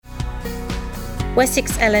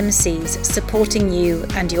Wessex LMCs, supporting you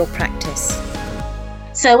and your practice.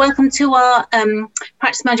 So welcome to our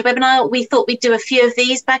Practice Manager webinar. We thought we'd do a few of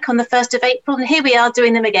these back on the 1st of April, and here we are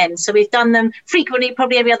doing them again. So we've done them frequently,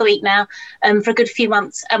 probably every other week now, for a good few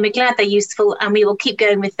months, and we're glad they're useful, and we will keep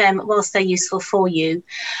going with them whilst they're useful for you.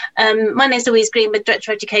 My name is Louise Greenwood,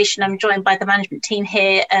 Director of Education. I'm joined by the management team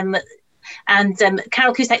here. And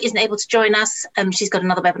Carol Cusack isn't able to join us. She's got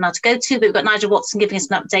another webinar to go to, but we've got Nigel Watson giving us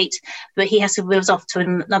an update, but he has to move us off to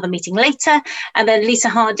another meeting later. And then Lisa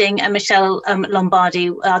Harding and Michelle Lombardi,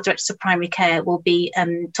 our Directors of Primary Care, will be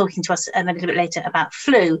talking to us a little bit later about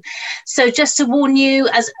flu. So just to warn you,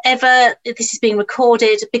 as ever, this is being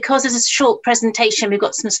recorded. Because it's a short presentation, we've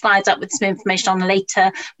got some slides up with some information on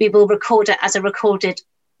later. We will record it as a recorded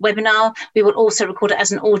webinar. We will also record it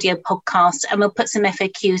as an audio podcast, and we'll put some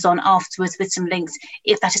FAQs on afterwards with some links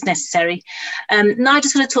if that is necessary.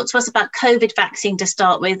 Nigel's going to talk to us about COVID vaccine to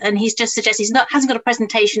start with, and he's just suggested hasn't got a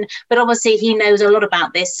presentation, but obviously he knows a lot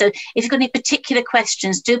about this. So if you've got any particular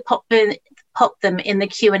questions, do pop them in the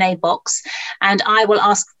Q&A box, and I will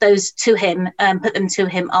ask those to him, put them to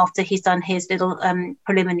him after he's done his little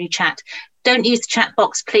preliminary chat. Don't use the chat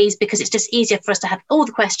box, please, because it's just easier for us to have all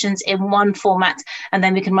the questions in one format, and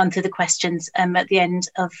then we can run through the questions at the end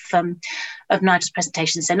of Nigel's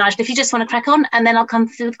presentation. So Nigel, if you just want to crack on, and then I'll come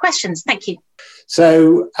through the questions. Thank you.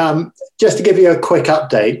 So just to give you a quick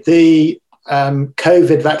update, the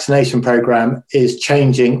COVID vaccination programme is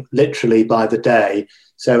changing literally by the day.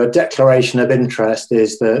 So a declaration of interest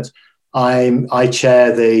is that I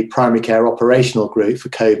chair the primary care operational group for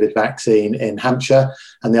COVID vaccine in Hampshire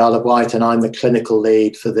and the Isle of Wight, and I'm the clinical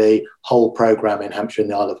lead for the whole programme in Hampshire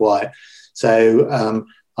and the Isle of Wight. So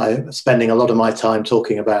I'm spending a lot of my time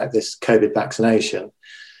talking about this COVID vaccination.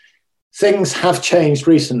 Things have changed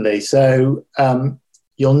recently. So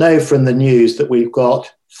you'll know from the news that we've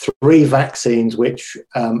got 3 vaccines which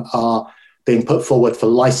are being put forward for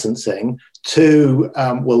licensing. 2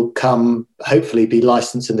 will hopefully be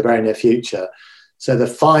licensed in the very near future. So the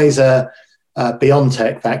Pfizer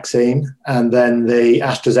BioNTech vaccine, and then the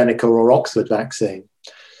AstraZeneca or Oxford vaccine.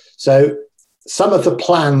 So some of the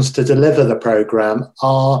plans to deliver the programme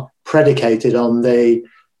are predicated on the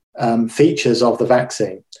features of the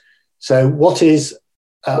vaccine. So what is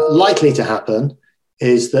likely to happen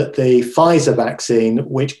is that the Pfizer vaccine,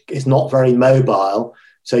 which is not very mobile,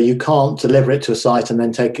 so you can't deliver it to a site and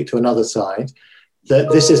then take it to another site,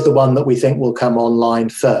 that this is the one that we think will come online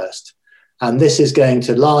first. And this is going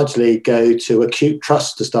to largely go to acute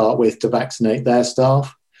trusts to start with to vaccinate their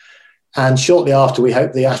staff. And shortly after, we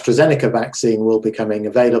hope the AstraZeneca vaccine will be coming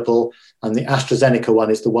available. And the AstraZeneca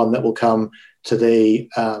one is the one that will come to the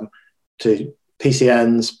to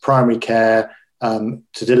PCNs, primary care, to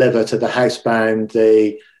deliver to the housebound,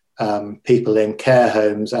 the people in care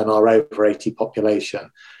homes and our over 80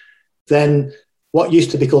 population. Then what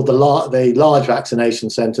used to be called the large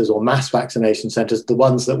vaccination centres or mass vaccination centres, the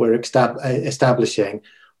ones that we're establishing,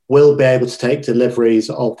 will be able to take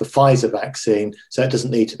deliveries of the Pfizer vaccine, so it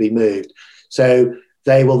doesn't need to be moved. So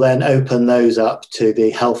they will then open those up to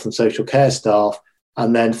the health and social care staff,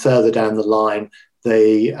 and then further down the line,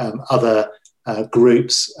 the other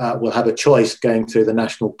groups will have a choice going through the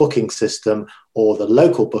national booking system or the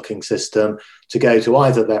local booking system to go to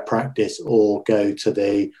either their practice or go to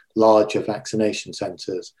the larger vaccination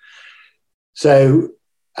centres. So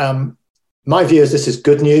my view is this is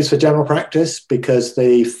good news for general practice, because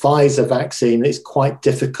the Pfizer vaccine is quite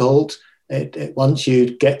difficult. Once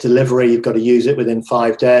you get delivery, you've got to use it within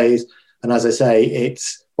 5 days. And as I say,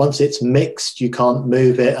 once it's mixed, you can't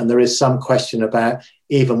move it. And there is some question about,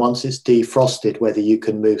 even once it's defrosted, whether you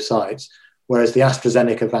can move sites. Whereas the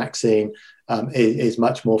AstraZeneca vaccine is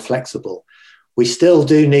much more flexible. We still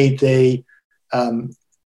do need the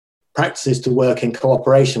practices to work in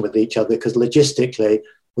cooperation with each other, because logistically,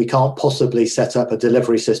 we can't possibly set up a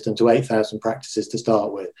delivery system to 8,000 practices to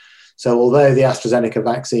start with. So although the AstraZeneca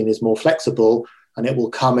vaccine is more flexible and it will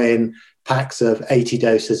come in packs of 80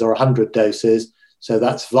 doses or 100 doses, so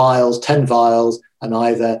that's vials, 10 vials, and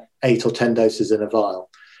either 8 or 10 doses in a vial.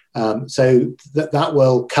 So that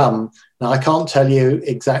will come. Now, I can't tell you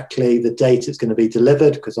exactly the date it's going to be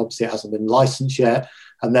delivered, because obviously it hasn't been licensed yet.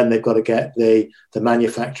 And then they've got to get the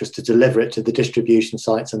manufacturers to deliver it to the distribution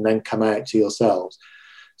sites and then come out to yourselves.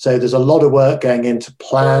 So there's a lot of work going into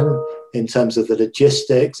plan in terms of the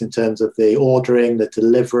logistics, in terms of the ordering, the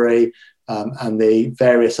delivery, and the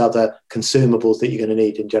various other consumables that you're going to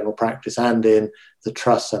need in general practice and in the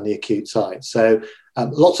trusts and the acute sites. So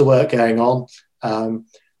lots of work going on.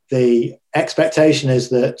 The expectation is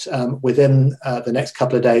that within the next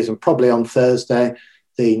couple of days, and probably on Thursday,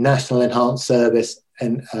 the National Enhanced Service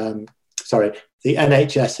and the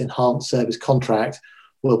NHS enhanced service contract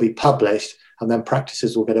will be published, and then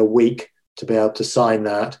practices will get a week to be able to sign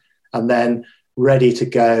that, and then ready to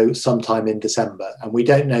go sometime in December. And we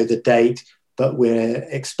don't know the date, but we're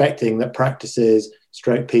expecting that practices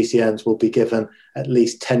stroke PCNs will be given at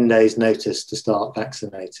least 10 days notice to start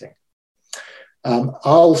vaccinating.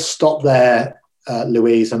 I'll stop there,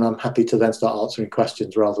 Louise, and I'm happy to then start answering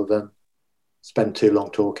questions rather than spend too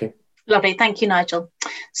long talking. Lovely, thank you, Nigel.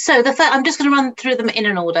 So I'm just going to run through them in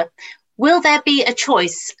an order. Will there be a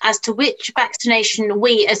choice as to which vaccination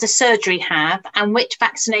we as a surgery have and which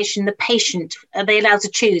vaccination the patient, are they allowed to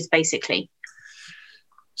choose, basically?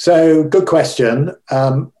 So, good question.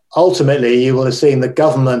 Ultimately, you will have seen the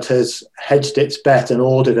government has hedged its bet and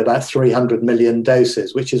ordered about 300 million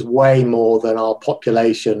doses, which is way more than our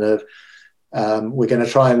population of, we're going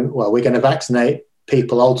to vaccinate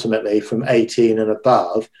people ultimately from 18 and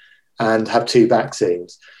above and have 2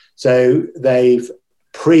 vaccines. So they've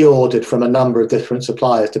pre-ordered from a number of different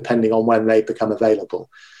suppliers depending on when they become available.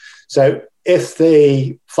 So if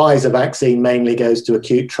the Pfizer vaccine mainly goes to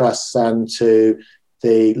acute trusts and to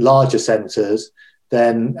the larger centres,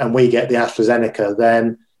 then, and we get the AstraZeneca,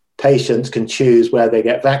 then patients can choose where they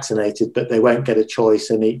get vaccinated, but they won't get a choice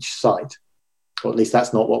in each site. Or at least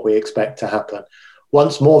that's not what we expect to happen.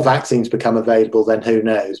 Once more vaccines become available, then who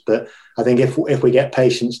knows? But I think if we get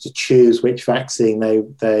patients to choose which vaccine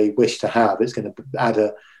they wish to have, it's going to add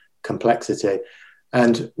a complexity.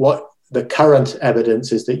 And what the current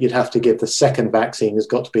evidence is that you'd have to give the second vaccine has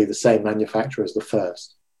got to be the same manufacturer as the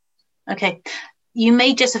first. Okay. You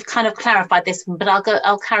may just have kind of clarified this, but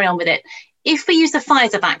I'll carry on with it. If we use the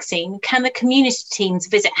Pfizer vaccine, can the community teams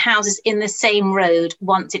visit houses in the same road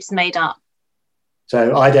once it's made up?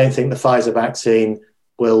 So I don't think the Pfizer vaccine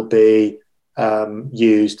will be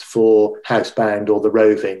used for housebound or the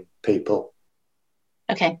roving people.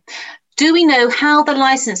 Okay. Do we know how the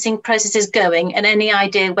licensing process is going and any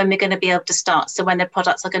idea when we're going to be able to start? So when the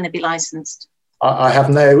products are going to be licensed? I have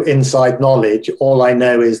no inside knowledge. All I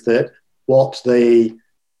know is that what the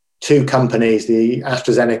 2 companies, the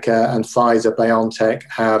AstraZeneca and Pfizer-BioNTech,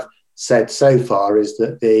 have said so far is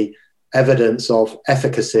that the evidence of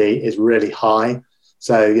efficacy is really high.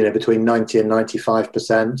 So, between 90 and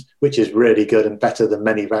 95%, which is really good and better than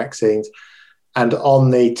many vaccines. And on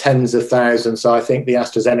the tens of thousands, so I think the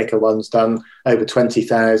AstraZeneca one's done over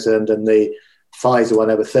 20,000 and the Pfizer one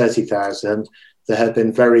over 30,000, there have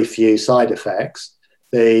been very few side effects.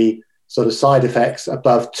 The sort of side effects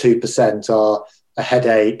above 2% are a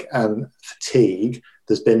headache and fatigue.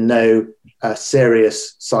 There's been no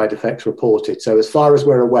serious side effects reported. So as far as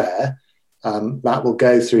we're aware, that will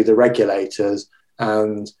go through the regulators,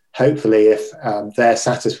 and hopefully if they're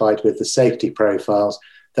satisfied with the safety profiles,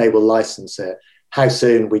 they will license it. How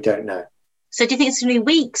soon, we don't know. So do you think it's going to be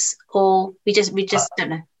weeks, or we just don't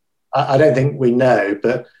know? I don't think we know,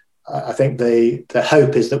 but I think the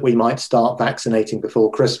hope is that we might start vaccinating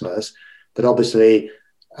before Christmas, but obviously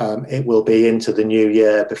it will be into the new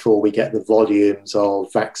year before we get the volumes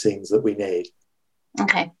of vaccines that we need.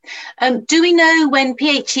 Okay. Do we know when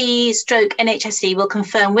PHE stroke NHSE will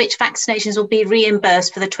confirm which vaccinations will be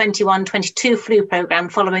reimbursed for the 21-22 flu programme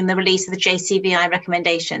following the release of the JCVI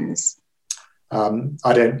recommendations?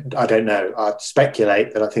 I don't know. I'd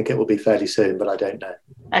speculate that I think it will be fairly soon, but I don't know.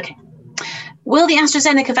 Okay. Will the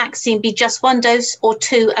AstraZeneca vaccine be just 1 dose or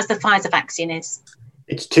 2 as the Pfizer vaccine is?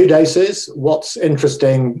 It's 2 doses. What's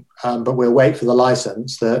interesting, but we'll wait for the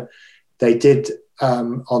license, that they did,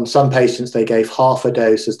 on some patients, they gave half a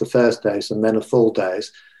dose as the first dose and then a full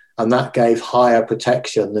dose, and that gave higher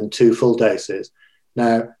protection than 2 full doses.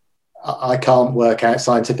 Now, I can't work out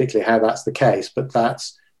scientifically how that's the case, but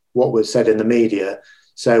that's what was said in the media,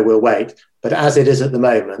 so we'll wait. But as it is at the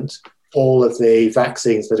moment, all of the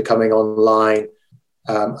vaccines that are coming online,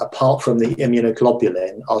 apart from the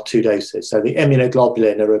immunoglobulin, are 2 doses. So the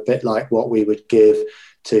immunoglobulin are a bit like what we would give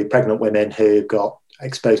to pregnant women who got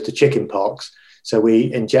exposed to chickenpox. So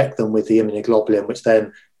we inject them with the immunoglobulin, which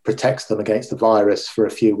then protects them against the virus for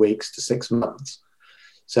a few weeks to 6 months.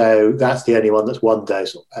 So that's the only one that's 1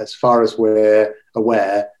 dose. As far as we're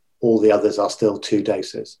aware, all the others are still 2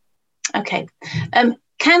 doses. Okay.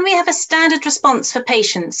 Can we have a standard response for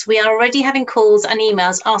patients? We are already having calls and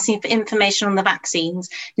emails asking for information on the vaccines.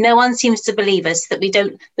 No one seems to believe us that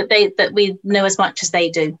we know as much as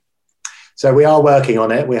they do. So we are working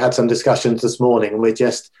on it. We had some discussions this morning. We're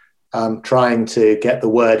just trying to get the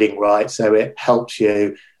wording right so it helps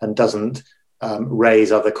you and doesn't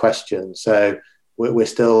raise other questions. So we're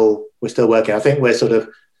still working. I think we're sort of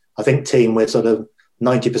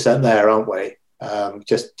 90% there, aren't we?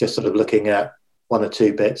 Just sort of looking at 1 or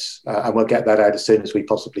 2 bits, and we'll get that out as soon as we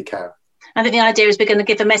possibly can. I think the idea is we're going to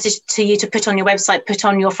give a message to you to put on your website, put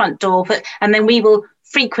on your front door, and then we will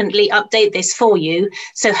frequently update this for you.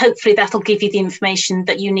 So hopefully that'll give you the information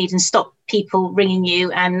that you need and stop people ringing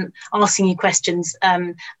you and asking you questions.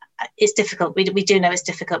 It's difficult. We do know it's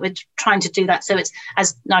difficult. We're trying to do that so it's,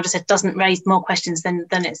 as Nigel said, doesn't raise more questions than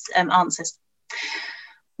it's answers.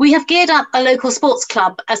 We have geared up a local sports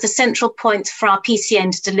club as the central point for our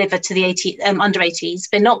PCN to deliver to the under 80s.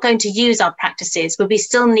 We're not going to use our practices, but we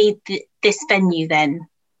still need this venue then.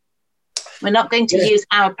 We're not going to use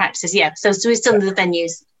our practices. Yeah, so we still need the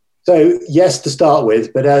venues. So yes, to start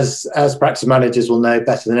with, but as practice managers will know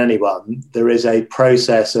better than anyone, there is a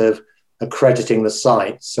process of accrediting the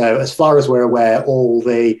site. So as far as we're aware, all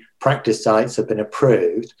the practice sites have been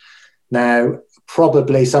approved. Now,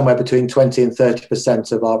 probably somewhere between 20 and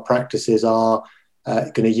 30% of our practices are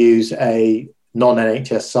going to use a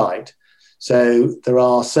non-NHS site. So there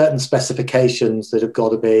are certain specifications that have got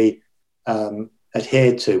to be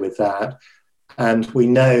adhered to with that. And we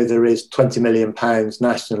know there is £20 million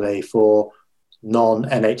nationally for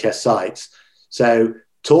non-NHS sites. So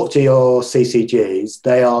talk to your CCGs.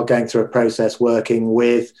 They are going through a process working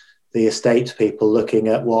with the estate people, looking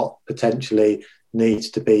at what potentially needs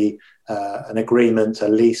to be an agreement, a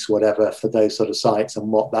lease, whatever, for those sort of sites and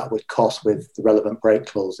what that would cost with the relevant break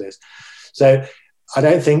clauses. So I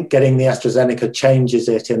don't think getting the AstraZeneca changes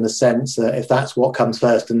it in the sense that if that's what comes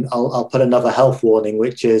first, and I'll put another health warning,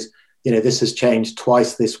 which is, this has changed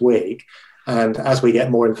twice this week. And as we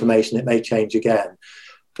get more information, it may change again.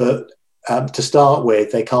 But to start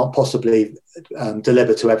with, they can't possibly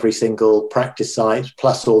deliver to every single practice site,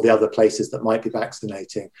 plus all the other places that might be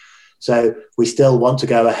vaccinating. So we still want to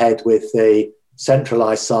go ahead with the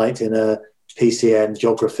centralised site in a PCN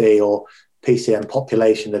geography or PCN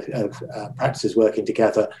population of practices working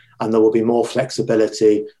together. And there will be more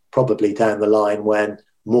flexibility probably down the line when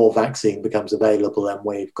more vaccine becomes available and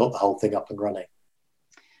we've got the whole thing up and running.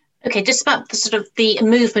 Okay, just about the sort of the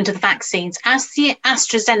movement of the vaccines. As the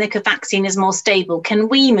AstraZeneca vaccine is more stable, can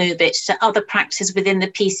we move it to other practices within the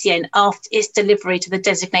PCN after its delivery to the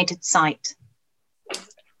designated site?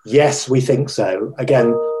 Yes, we think so.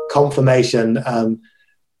 Again, confirmation.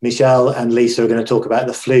 Michelle and Lisa are going to talk about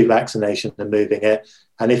the flu vaccination and moving it.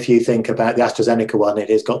 And if you think about the AstraZeneca one, it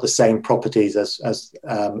has got the same properties as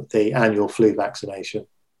the annual flu vaccination.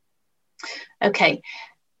 Okay.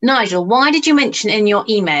 Nigel, why did you mention in your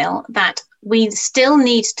email that we still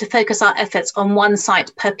need to focus our efforts on one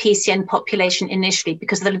site per PCN population initially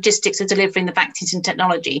because of the logistics of delivering the vaccines and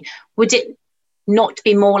technology? Would it not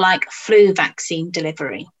be more like flu vaccine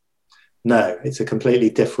delivery? No, it's a completely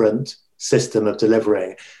different system of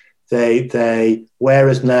delivering.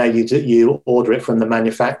 Whereas now you order it from the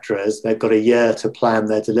manufacturers, they've got a year to plan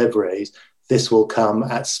their deliveries. This will come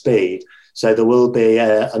at speed. So there will be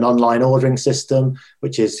an online ordering system,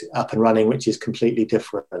 which is up and running, which is completely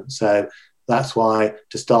different. So that's why,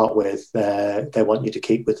 to start with, they want you to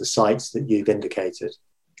keep with the sites that you've indicated.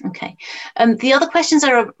 Okay. The other questions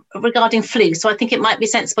are regarding flu. So I think it might be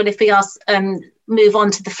sensible if we move on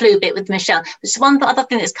to the flu bit with Michelle. Just one other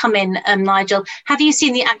thing that's come in, Nigel. Have you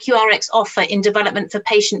seen the AccuRx offer in development for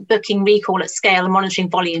patient booking recall at scale and monitoring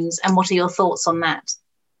volumes? And what are your thoughts on that?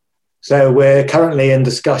 So we're currently in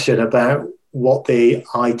discussion about what the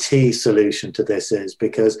IT solution to this is,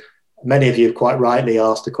 because many of you have quite rightly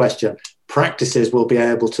asked the question. Practices will be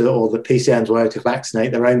able to, or the PCNs will be able to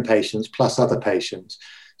vaccinate their own patients plus other patients.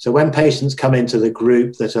 So when patients come into the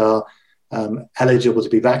group that are eligible to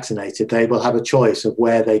be vaccinated, they will have a choice of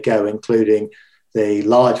where they go, including the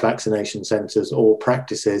large vaccination centres or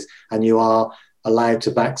practices, and you are allowed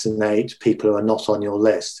to vaccinate people who are not on your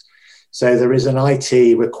list. So there is an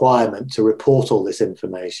IT requirement to report all this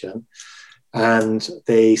information, and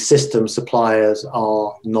the system suppliers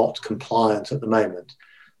are not compliant at the moment.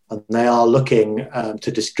 And they are looking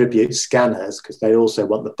to distribute scanners because they also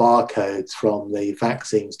want the barcodes from the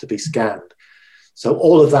vaccines to be scanned. So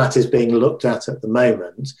all of that is being looked at the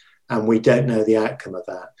moment, and we don't know the outcome of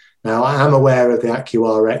that. Now, I am aware of the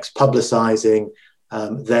AccuRx publicising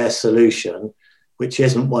their solution, which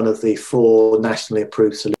isn't one of the 4 nationally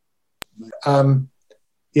approved solutions.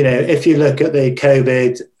 If you look at the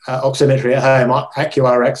COVID oximetry at home,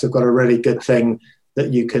 AccuRx have got a really good thing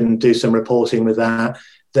that you can do some reporting with that.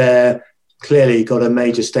 They're clearly got a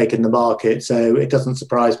major stake in the market, so it doesn't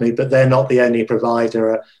surprise me, but they're not the only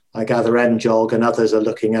provider. I gather NJOG and others are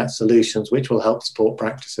looking at solutions which will help support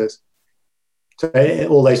practices. So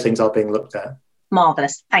all those things are being looked at.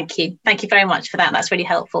 Marvellous. Thank you. Thank you very much for that. That's really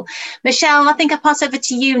helpful. Michelle, I think I'll pass over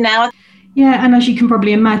to you now. Yeah, and as you can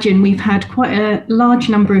probably imagine, we've had quite a large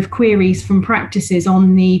number of queries from practices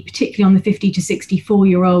particularly on the 50 to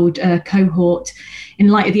 64-year-old cohort in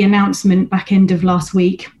light of the announcement back end of last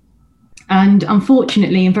week. And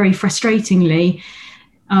unfortunately, and very frustratingly,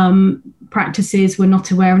 practices were not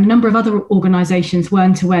aware, and a number of other organisations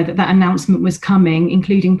weren't aware that announcement was coming,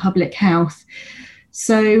 including Public Health.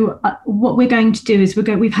 So what we're going to do is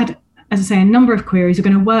we've had, as I say, a number of queries. We're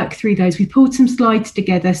going to work through those. We've pulled some slides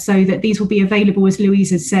together so that these will be available, as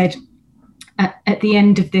Louise has said, at the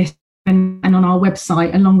end of this and on our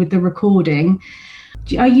website, along with the recording.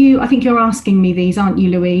 I think you're asking me these, aren't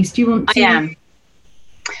you, Louise? Do you want to? I am.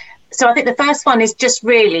 So I think the first one is just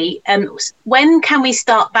really, when can we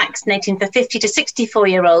start vaccinating for 50 to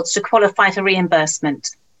 64-year-olds to qualify for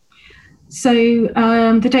reimbursement? So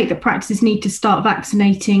the date that practices need to start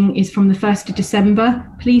vaccinating is from the 1st of December.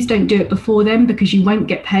 Please don't do it before then, because you won't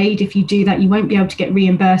get paid. If you do that, you won't be able to get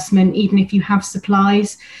reimbursement, even if you have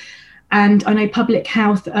supplies. And I know Public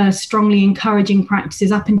Health are strongly encouraging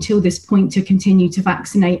practices up until this point to continue to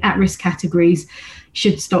vaccinate at-risk categories,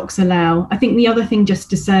 should stocks allow. I think the other thing just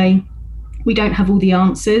to say, we don't have all the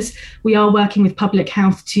answers. We are working with Public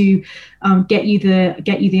Health to get you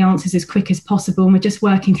the answers as quick as possible, and we're just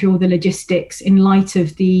working through all the logistics in light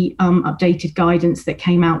of the updated guidance that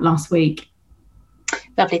came out last week.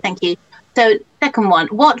 Lovely, thank you. So, second one,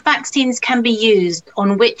 what vaccines can be used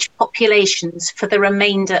on which populations for the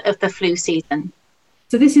remainder of the flu season?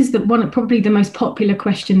 So this is probably the most popular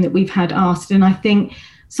question that we've had asked, and I think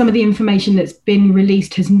some of the information that's been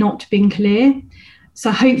released has not been clear.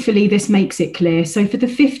 So hopefully this makes it clear. So for the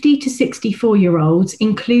 50 to 64-year-olds,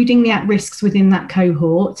 including the at-risks within that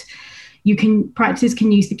cohort, practices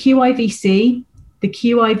can use the QIVC, the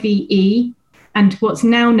QIVE, and what's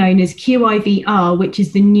now known as QIVR, which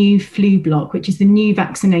is the new flu block, which is the new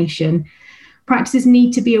vaccination. Practices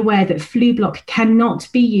need to be aware that flu block cannot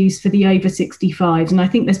be used for the over 65s. And I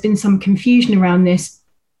think there's been some confusion around this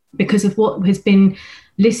because of what has been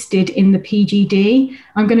listed in the PGD.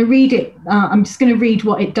 I'm going to read it. I'm just going to read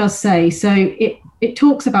what it does say. So it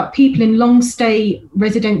talks about people in long stay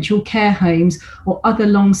residential care homes or other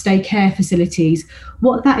long stay care facilities.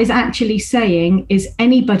 What that is actually saying is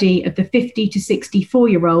anybody of the 50 to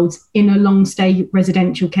 64-year-olds in a long stay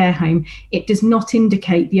residential care home. It does not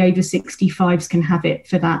indicate the over 65s can have it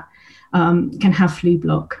for that, can have flu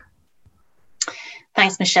block.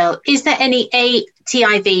 Thanks, Michelle. Is there any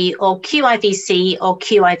ATIV or QIVC or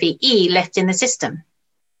QIVE left in the system?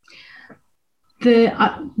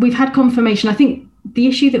 We've had confirmation. I think the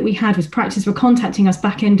issue that we had was practices were contacting us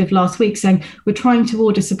back end of last week saying, we're trying to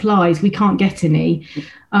order supplies, we can't get any.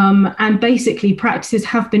 And basically practices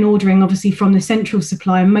have been ordering obviously from the central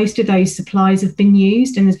supply, and most of those supplies have been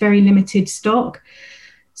used and there's very limited stock.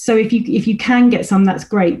 So if you can get some, that's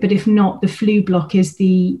great. But if not, the flu block is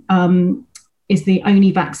the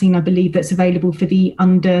only vaccine, I believe, that's available for the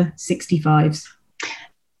under 65s.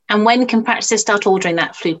 And when can practices start ordering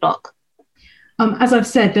that flu block? As I've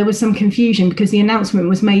said, there was some confusion because the announcement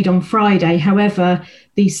was made on Friday. However,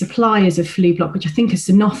 the suppliers of flu block, which I think are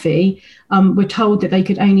Sanofi, were told that they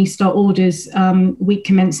could only start orders week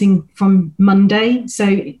commencing from Monday.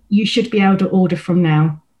 So you should be able to order from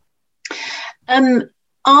now.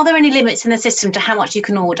 Are there any limits in the system to how much you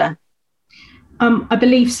can order? I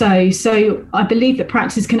believe so. So I believe that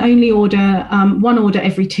practices can only order one order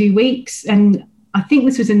every 2 weeks. And I think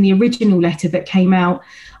this was in the original letter that came out.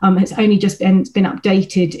 It's only just been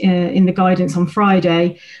updated in the guidance on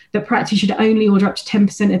Friday that practice should only order up to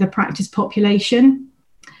 10% of the practice population.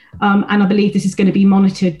 And I believe this is going to be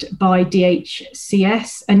monitored by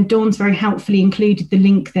DHCS. And Dawn's very helpfully included the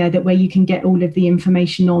link there where you can get all of the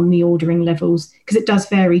information on the ordering levels, because it does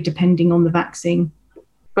vary depending on the vaccine.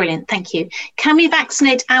 Brilliant, thank you. Can we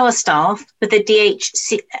vaccinate our staff with the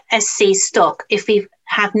DHSC stock if we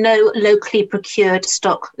have no locally procured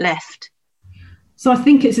stock left? So I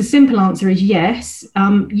think it's a simple answer is yes.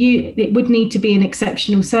 It would need to be an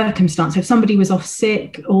exceptional circumstance. If somebody was off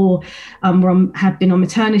sick or had been on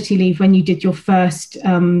maternity leave when you did your first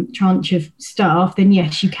tranche of staff, then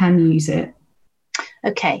yes, you can use it.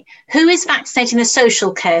 Okay. Who is vaccinating the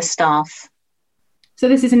social care staff? So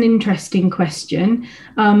this is an interesting question.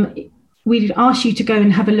 We'd ask you to go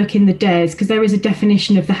and have a look in the DARES because there is a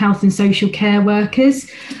definition of the health and social care workers.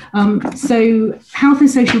 So health and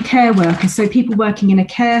social care workers, so people working in a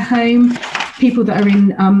care home, people that are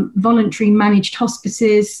in voluntary managed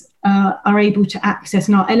hospices are able to access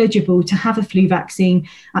and are eligible to have a flu vaccine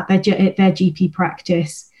at their GP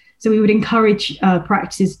practice. So we would encourage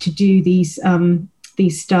practices to do these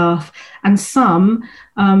these staff, and some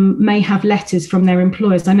may have letters from their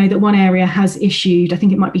employers. I know that one area has issued, I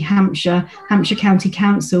think it might be Hampshire County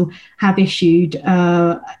Council have issued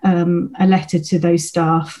a letter to those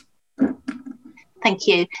staff. Thank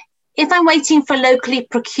you. If I'm waiting for locally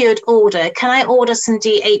procured order, can I order some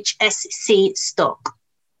DHSC stock?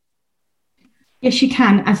 Yes, you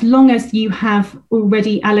can, as long as you have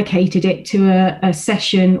already allocated it to a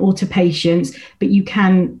session or to patients, but you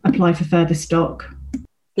can apply for further stock.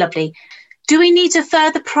 Lovely. Do we need to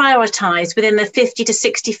further prioritise within the 50 to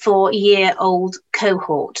 64-year-old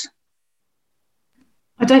cohort?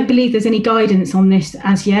 I don't believe there's any guidance on this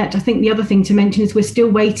as yet. I think the other thing to mention is we're still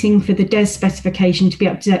waiting for the DES specification to be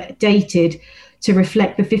updated to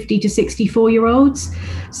reflect the 50 to 64-year-olds.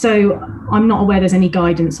 So I'm not aware there's any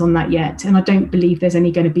guidance on that yet, and I don't believe there's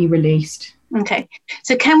any going to be released. Okay,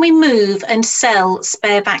 so can we move and sell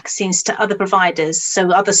spare vaccines to other providers,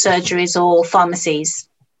 so other surgeries or pharmacies?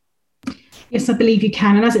 Yes, I believe you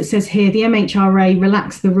can. And as it says here, the MHRA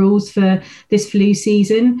relaxed the rules for this flu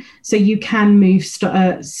season. So you can move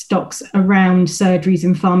stocks around surgeries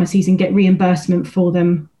and pharmacies and get reimbursement for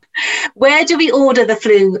them. Where do we order the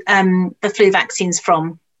flu vaccines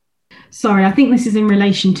from? Sorry, I think this is in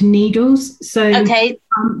relation to needles. So okay.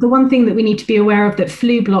 The one thing that we need to be aware of, that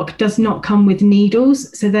flu block does not come with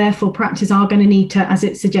needles. So therefore practice are going to need to, as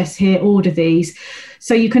it suggests here, order these.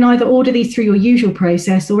 So you can either order these through your usual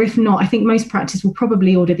process, or if not, I think most practice will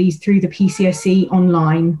probably order these through the PCSE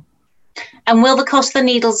online. And will the cost of the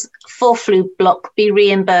needles for flu block be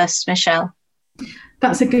reimbursed, Michelle?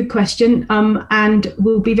 That's a good question, and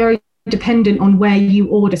will be very dependent on where you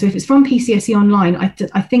order. So if it's from PCSE online,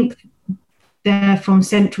 I think they're from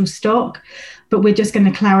central stock, but we're just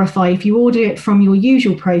going to clarify if you order it from your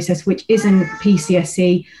usual process, which isn't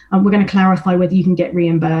PCSE, we're going to clarify whether you can get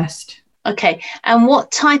reimbursed. Okay, and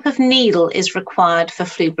what type of needle is required for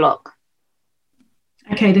flu block?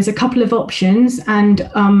 Okay, there's a couple of options, and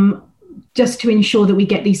just to ensure that we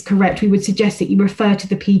get these correct, we would suggest that you refer to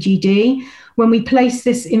the PGD. When we place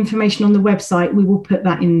this information on the website, we will put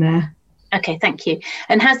that in there. Okay, thank you.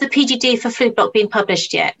 And has the PGD for flu block been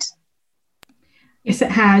published yet? Yes,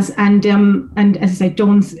 it has. And as I say,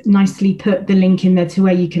 Dawn's nicely put the link in there to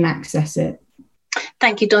where you can access it.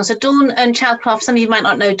 Thank you, Dawn. So Dawn and Childcraft, some of you might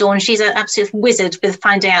not know Dawn, she's an absolute wizard with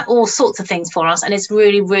finding out all sorts of things for us, and it's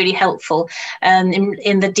really, really helpful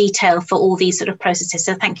in the detail for all these sort of processes.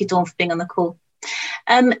 So thank you, Dawn, for being on the call.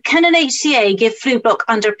 Can an HCA give flu block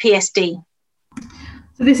under a PSD?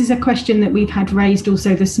 So this is a question that we've had raised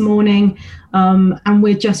also this morning, and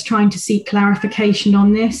we're just trying to seek clarification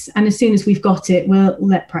on this. And as soon as we've got it, we'll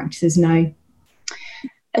let practices know.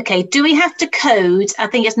 Okay, do we have to code, I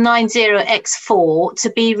think it's 90X4, to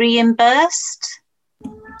be reimbursed?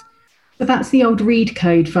 But that's the old READ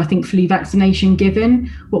code for, I think, flu vaccination given.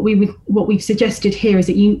 What we've suggested here is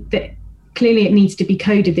that clearly it needs to be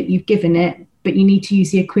coded that you've given it, but you need to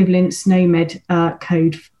use the equivalent SNOMED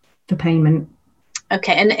code for payment.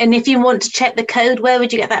 Okay, and if you want to check the code, where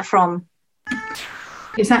would you get that from?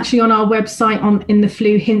 It's actually on our website in the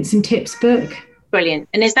flu hints and tips book. Brilliant.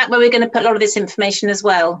 And is that where we're going to put a lot of this information as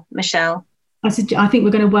well, Michelle? I think we're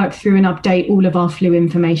going to work through and update all of our flu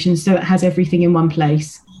information so it has everything in one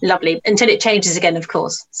place. Lovely. Until it changes again, of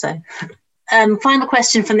course. So final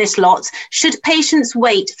question from this lot. Should patients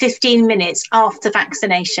wait 15 minutes after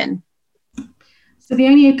vaccination? So the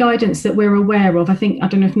only guidance that we're aware of, I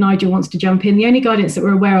don't know if Nigel wants to jump in, the only guidance that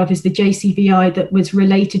we're aware of is the JCVI that was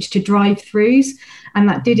related to drive-throughs, and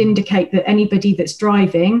that did indicate that anybody that's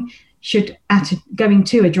driving going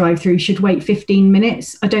to a drive-through should wait 15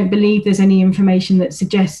 minutes. I don't believe there's any information that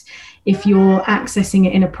suggests if you're accessing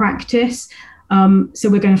it in a practice, so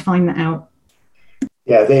we're going to find that out.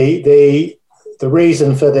 Yeah, the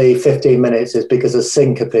reason for the 15 minutes is because of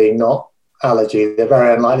syncope, not allergy. They're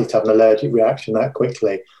very unlikely to have an allergic reaction that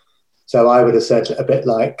quickly. So I would have said a bit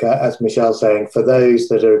like, as Michelle's saying, for those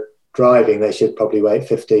that are driving, they should probably wait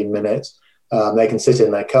 15 minutes. They can sit in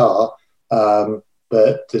their car,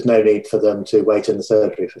 but there's no need for them to wait in the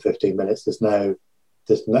surgery for 15 minutes.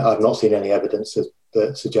 I've not seen any evidence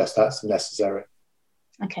that suggests that's necessary.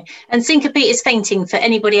 Okay. And syncope is fainting for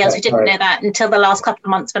anybody else who didn't know that until the last couple of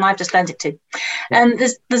months when I've just learned it too.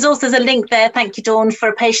 There's also a link there, thank you, Dawn, for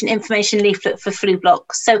a patient information leaflet for flu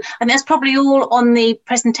block. So, and that's probably all on the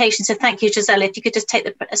presentation. So thank you, Giselle. If you could just take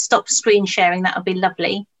stop screen sharing, that would be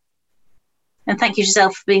lovely. And thank you,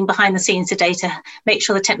 Giselle, for being behind the scenes today to make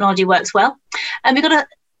sure the technology works well. And we've got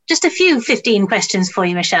just a few 15 questions for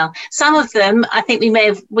you, Michelle. Some of them I think we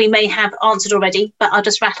may have answered already, but I'll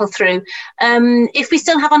just rattle through. If we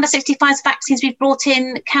still have under 65s vaccines we've brought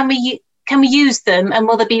in, can we we use them, and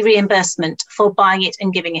will there be reimbursement for buying it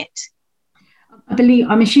and giving it?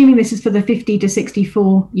 I'm assuming this is for the 50 to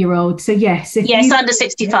 64-year-old. So yes. Yes, under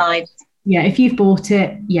 65. If you've bought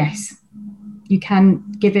it, yes, you can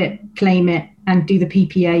give it, claim it, and do the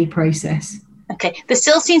PPA process. Okay. There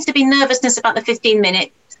still seems to be nervousness about the 15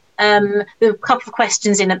 minutes. There are a couple of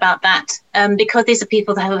questions in about that, because these are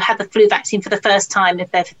people that have had the flu vaccine for the first time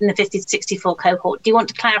if they're in the 50 to 64 cohort. Do you want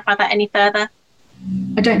to clarify that any further?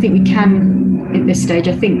 I don't think we can at this stage.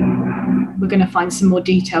 I think we're going to find some more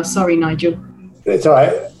detail. Sorry, Nigel. It's all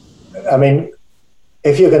right. I mean,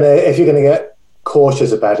 if you're going to get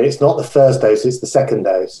cautious about it, it's not the first dose, it's the second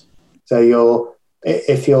dose. So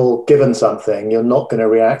if you're given something, you're not going to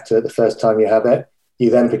react to it the first time you have it. You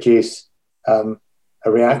then produce a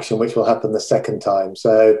reaction which will happen the second time.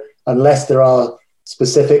 So unless there are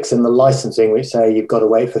specifics in the licensing which say you've got to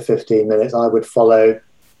wait for 15 minutes, I would follow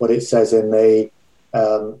what it says in the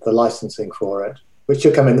licensing for it, which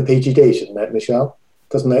should come in the PGD, shouldn't it, Michelle?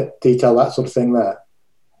 Doesn't it detail that sort of thing there?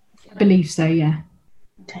 I believe so, yeah.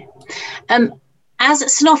 Okay. As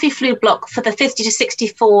Sanofi flu block for the 50 to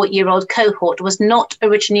 64-year-old cohort was not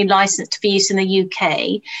originally licensed for use in the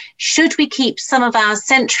UK, should we keep some of our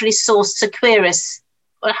centrally sourced Seqirus,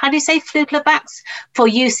 or how do you say, Fluclovax, for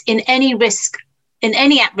use in any at-risk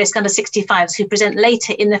under 65s who present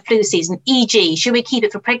later in the flu season, e.g., should we keep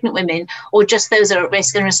it for pregnant women or just those that are at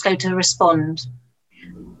risk and are slow to respond?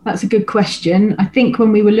 That's a good question. I think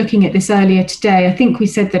when we were looking at this earlier today, I think we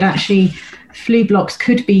said that actually flu block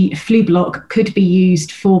could be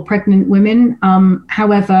used for pregnant women.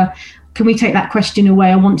 However, can we take that question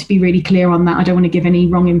away? I want to be really clear on that. I don't want to give any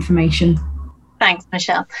wrong information. Thanks,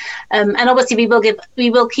 Michelle. And obviously we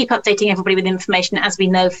will keep updating everybody with information as we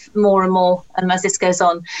know more and more as this goes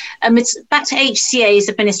on. It's back to HCAs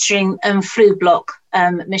administering flu block,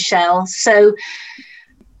 Michelle. So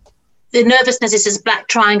the nervousness is this black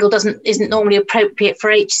triangle isn't normally appropriate for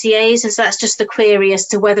HCAs, so that's just the query as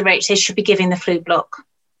to whether HCAs should be giving the flu block.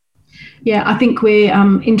 Yeah, I think we're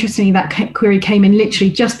interestingly, that query came in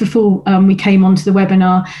literally just before we came onto the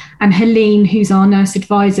webinar, and Helene, who's our nurse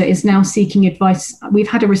advisor, is now seeking advice. We've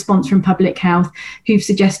had a response from Public Health who've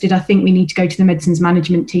suggested I think we need to go to the medicines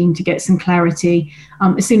management team to get some clarity.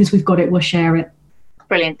 As soon as we've got it, we'll share it.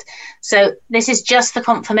 Brilliant. So this is just for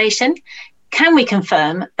confirmation. Can we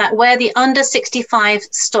confirm that where the under 65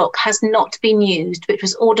 stock has not been used, which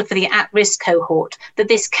was ordered for the at-risk cohort, that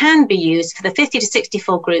this can be used for the 50 to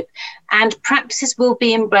 64 group and practices will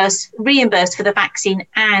be reimbursed for the vaccine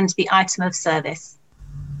and the item of service?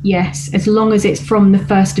 Yes, as long as it's from the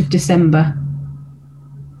 1st of December.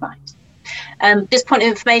 Right. Just point of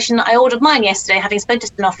information, I ordered mine yesterday, having spoken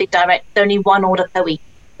to Sanofi direct, only one order per week.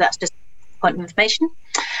 That's just point of information.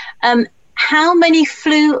 How many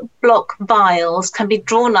flu block vials can be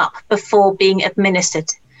drawn up before being administered?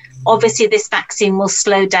 Obviously, this vaccine will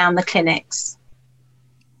slow down the clinics.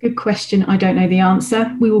 Good question. I don't know the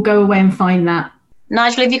answer. We will go away and find that.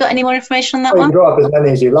 Nigel, have you got any more information on that one? You can draw up as many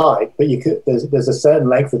as you like, but there's a certain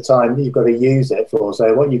length of time that you've got to use it for.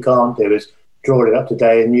 So what you can't do is draw it up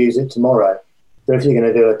today and use it tomorrow. So if you're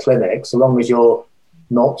going to do a clinic, so long as you're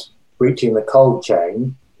not breaching the cold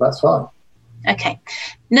chain, that's fine. Okay.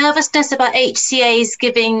 Nervousness about HCAs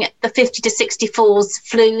giving the 50 to 64s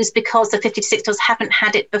flus because the 50 to 64s haven't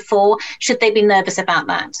had it before. Should they be nervous about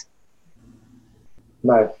that?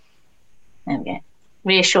 No. There we go.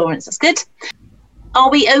 Reassurance. That's good.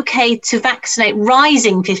 Are we okay to vaccinate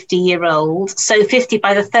rising 50-year-olds, so 50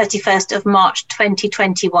 by the 31st of March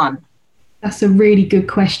 2021? That's a really good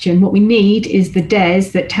question. What we need is the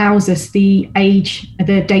DES that tells us the age,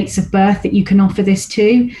 the dates of birth that you can offer this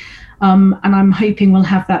to. And I'm hoping we'll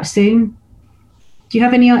have that soon. Do you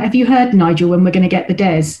have you heard, Nigel, when we're going to get the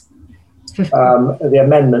DES? The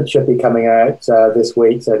amendment should be coming out this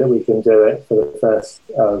week so that we can do it for the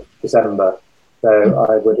 1st of December. So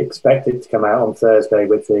I would expect it to come out on Thursday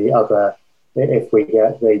with the other, if we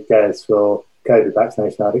get the DES for COVID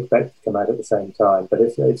vaccination, I'd expect it to come out at the same time. But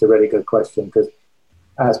it's a really good question because,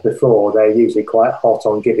 as before, they're usually quite hot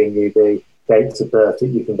on giving you the dates of birth that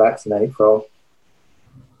you can vaccinate from.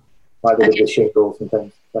 Like they did with shingles and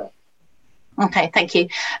things. So. Okay, thank you.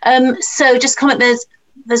 So just comment,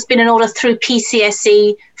 there's been an order through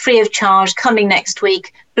PCSE, free of charge, coming next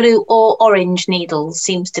week. Blue or orange needles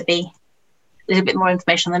seems to be a little bit more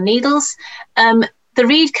information on the needles. The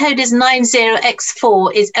read code is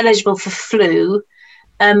 90X4 is eligible for flu.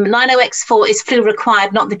 90X4 is flu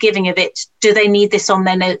required, not the giving of it. Do they need this on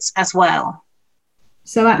their notes as well?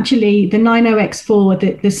 So actually, the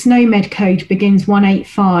 90X4, the SNOMED code begins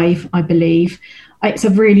 185, I believe. It's a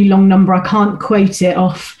really long number. I can't quote it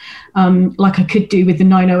off like I could do with the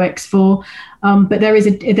 90X4. But there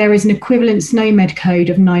is an equivalent SNOMED code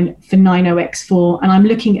for 90X4, and I'm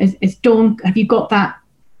looking as Dawn. Have you got that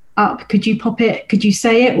up? Could you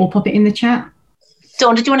say it or pop it in the chat?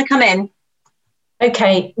 Dawn, did you want to come in?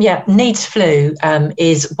 Okay, yeah, needs flu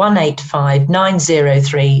is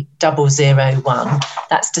 185903001.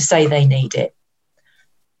 That's to say they need it.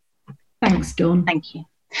 Thanks, Dawn. Thank you.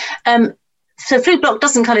 So Flublok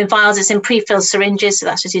doesn't come in vials, it's in pre-filled syringes, so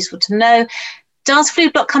that's just useful to know. Does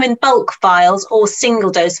Flublok come in bulk vials or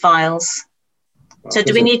single dose vials? So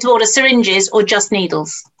do we need to order syringes or just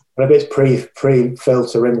needles? If it's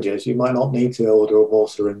pre-filled syringes, you might not need to order more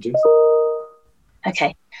syringes.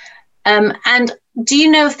 Okay. And do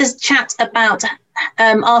you know if there's chat about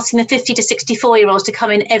asking the 50 to 64-year-olds to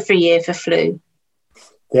come in every year for flu?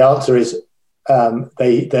 The answer is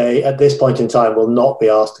they at this point in time will not be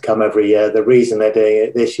asked to come every year. The reason they're doing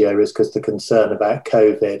it this year is because the concern about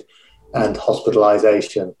COVID and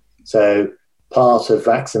hospitalisation. So part of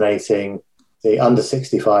vaccinating the under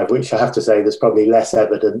 65, which I have to say there's probably less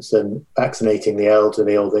evidence than vaccinating the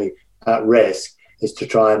elderly or the at risk, is to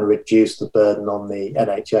try and reduce the burden on the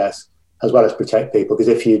NHS as well as protect people. Because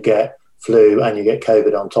if you get flu and you get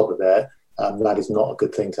COVID on top of it, that is not a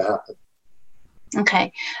good thing to happen.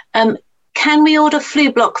 Okay. Can we order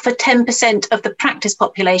Flublok for 10% of the practice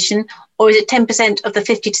population, or is it 10% of the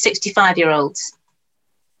 50 to 65-year-olds?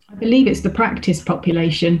 I believe it's the practice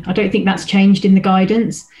population. I don't think that's changed in the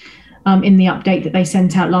guidance in the update that they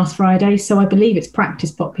sent out last Friday. So I believe it's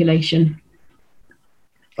practice population.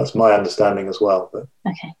 That's my understanding as well. But.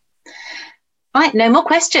 Okay. Right, no more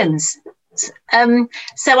questions. So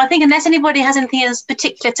I think unless anybody has anything else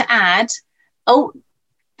particular to add,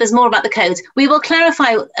 there's more about the codes. We will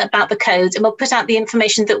clarify about the codes and we'll put out the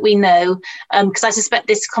information that we know, because I suspect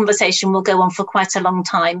this conversation will go on for quite a long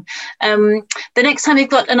time. The next time we've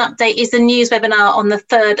got an update is the news webinar on the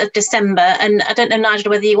 3rd of December. And I don't know, Nigel,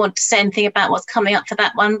 whether you want to say anything about what's coming up for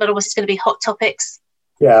that one, but obviously it's going to be hot topics.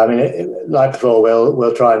 Yeah, I mean, like before,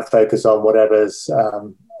 we'll try and focus on whatever's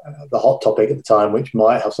the hot topic at the time, which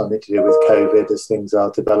might have something to do with COVID as things are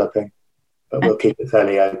developing, but we'll keep it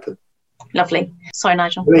fairly open. Lovely. Sorry,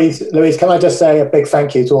 Nigel. Louise, can I just say a big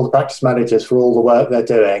thank you to all the practice managers for all the work they're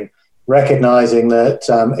doing, recognising that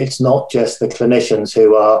it's not just the clinicians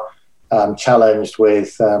who are challenged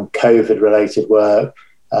with COVID-related work,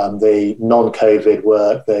 the non-COVID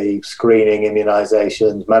work, the screening,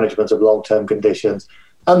 immunisations, management of long-term conditions,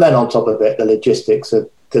 and then on top of it, the logistics of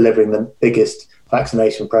delivering the biggest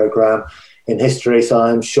vaccination programme in history. So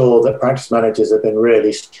I'm sure that practice managers have been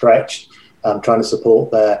really stretched trying to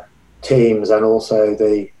support their teams and also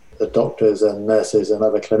the doctors and nurses and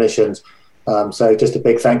other clinicians. So just a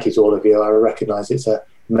big thank you to all of you. I recognise it's a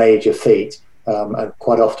major feat, and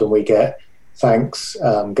quite often we get thanks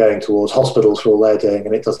going towards hospitals for all they're doing,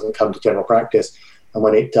 and it doesn't come to general practice. And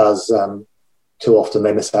when it does, too often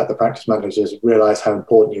they miss out. The practice managers realise how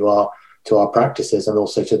important you are to our practices and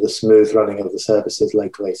also to the smooth running of the services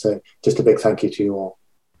locally. So just a big thank you to you all.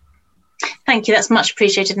 Thank you. That's much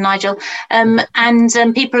appreciated, Nigel.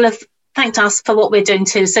 And people have thanked us for what we're doing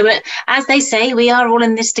too. So as they say, we are all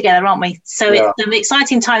in this together, aren't we? So it's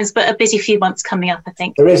exciting times, but a busy few months coming up, I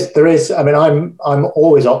think. There is. I mean, I'm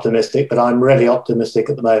always optimistic, but I'm really optimistic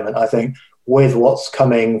at the moment. I think with what's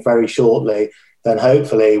coming very shortly, then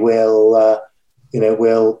hopefully we'll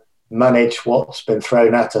manage what's been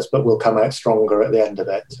thrown at us, but we'll come out stronger at the end of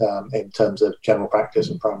it in terms of general practice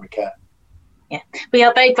and primary care. Yeah, we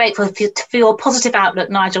are very grateful for your positive outlook,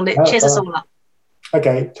 Nigel. It cheers us all up.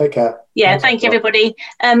 Okay, take care. Yeah, thank you, everybody.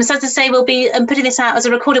 So as I say, we'll be putting this out as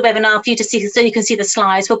a recorded webinar for you to see, so you can see the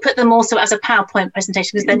slides. We'll put them also as a PowerPoint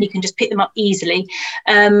presentation, because then you can just pick them up easily.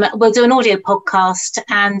 We'll do an audio podcast,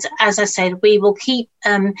 and as I said, we will keep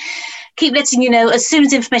letting you know as soon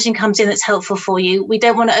as information comes in that's helpful for you. We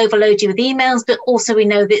don't want to overload you with emails, but also we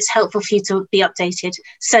know that it's helpful for you to be updated.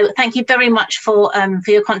 So thank you very much for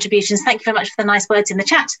your contributions. Thank you very much for the nice words in the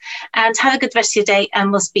chat, and have a good rest of your day,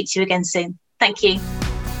 and we'll speak to you again soon. Thank you.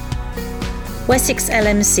 Wessex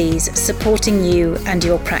LMCs, supporting you and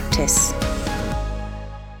your practice.